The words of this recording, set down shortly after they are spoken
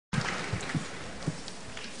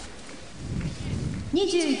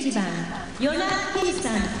21番、ヨナ・キムさ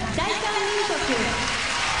ん、第3入国。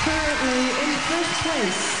Currently in first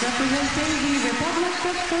place, representing the Republic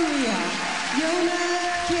of Korea, Yona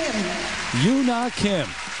Kim. Yuna Kim,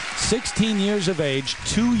 16 years of age,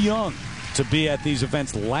 too young to be at these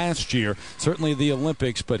events last year, certainly the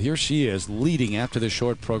Olympics, but here she is leading after the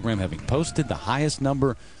short program, having posted the highest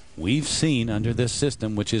number we've seen under this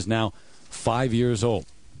system, which is now 5 years old.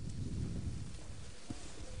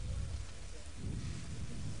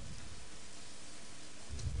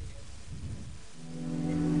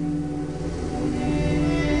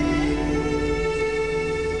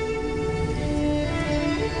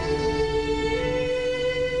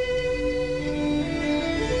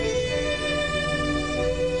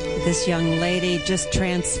 This young lady just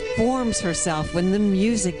transforms herself when the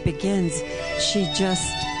music begins. She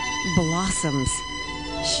just blossoms.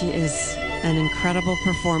 She is an incredible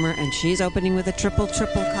performer, and she's opening with a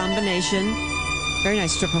triple-triple combination. Very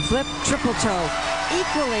nice triple flip, triple toe,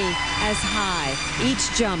 equally as high.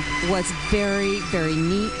 Each jump was very, very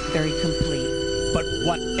neat, very complete. But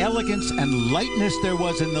what elegance and lightness there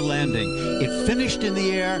was in the landing. It finished in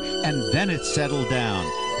the air, and then it settled down.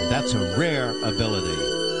 That's a rare ability.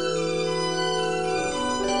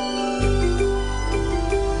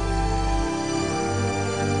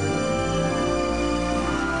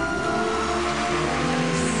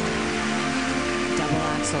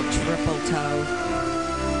 Triple toe.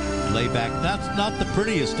 Layback. That's not the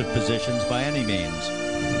prettiest of positions by any means.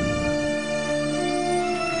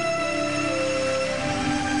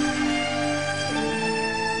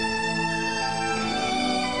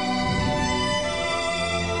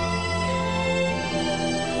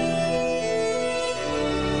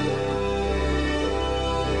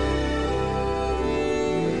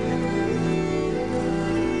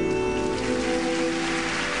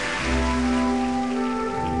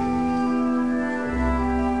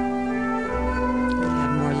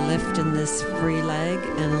 In this free leg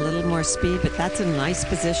and a little more speed, but that's a nice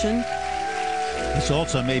position. This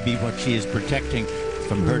also may be what she is protecting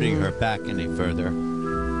from hurting her back any further.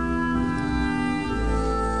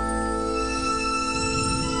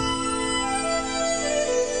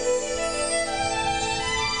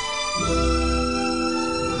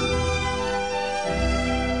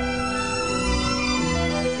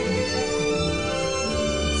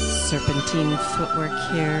 Serpentine footwork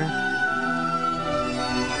here.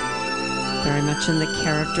 Very much in the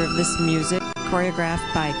character of this music,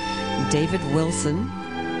 choreographed by David Wilson.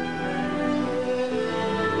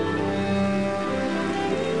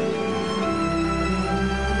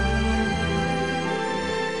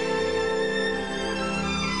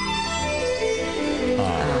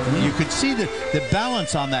 You could see the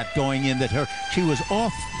balance on that going in, that she was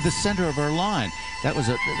off the center of her line. That was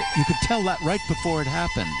you could tell that right before it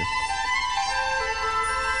happened.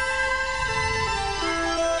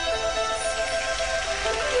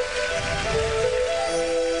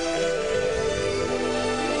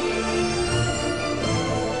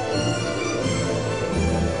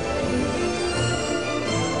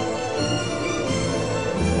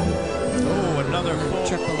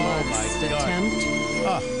 Triple Lutz attempt.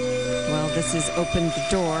 Well, this has opened the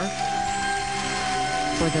door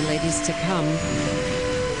for the ladies to come.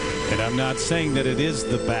 And I'm not saying that it is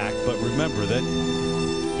the back, but remember that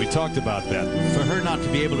we talked about that. For her not to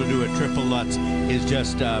be able to do a triple Lutz is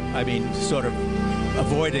just, I mean, sort of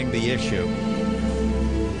avoiding the issue.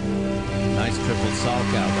 Nice triple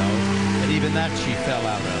Salchow, though. And even that she fell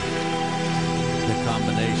out of. The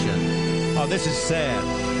combination. Oh, this is sad.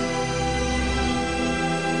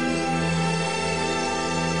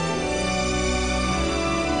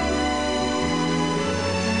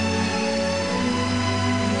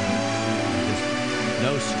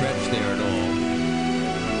 No stretch there at all.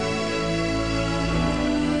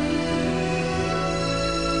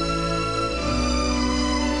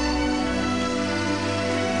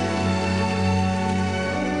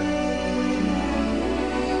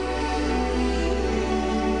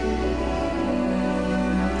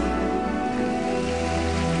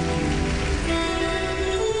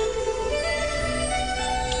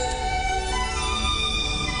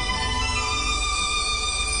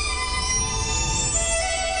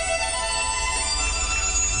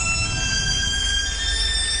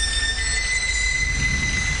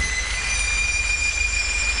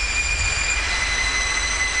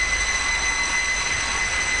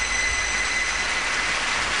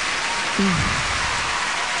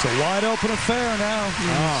 It's a wide open affair now.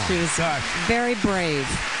 She was very brave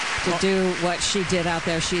to do what she did out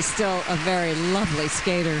there. She's still a very lovely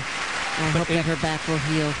skater. I hope that her back will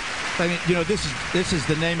heal. I mean, you know, this is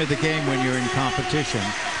the name of the game when you're in competition.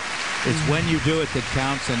 It's when you do it that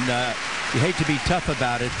counts, and you hate to be tough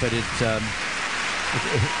about it, but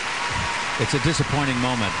it's a disappointing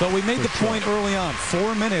moment. But we made the point early on.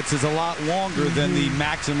 4 minutes is a lot longer than the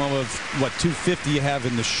maximum of, 250 you have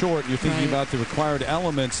in the short. You're thinking about the required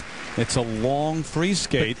elements. It's a long free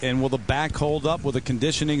skate. And will the back hold up? Will the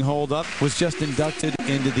conditioning hold up? Was just inducted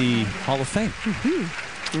into the Hall of Fame.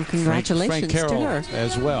 Well, congratulations Frank Carroll to her.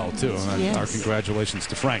 as well, too. Yes. Our congratulations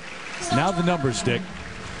to Frank. Now the numbers, Dick.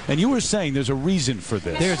 And you were saying there's a reason for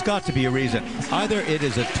this. There's got to be a reason. Either it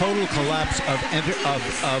is a total collapse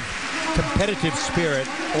of competitive spirit,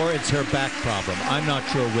 or it's her back problem. I'm not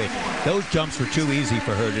sure which. Those jumps were too easy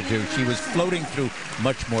for her to do. She was floating through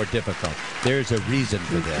much more difficult. There's a reason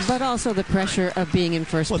for this. But also the pressure of being in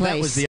first place. That was the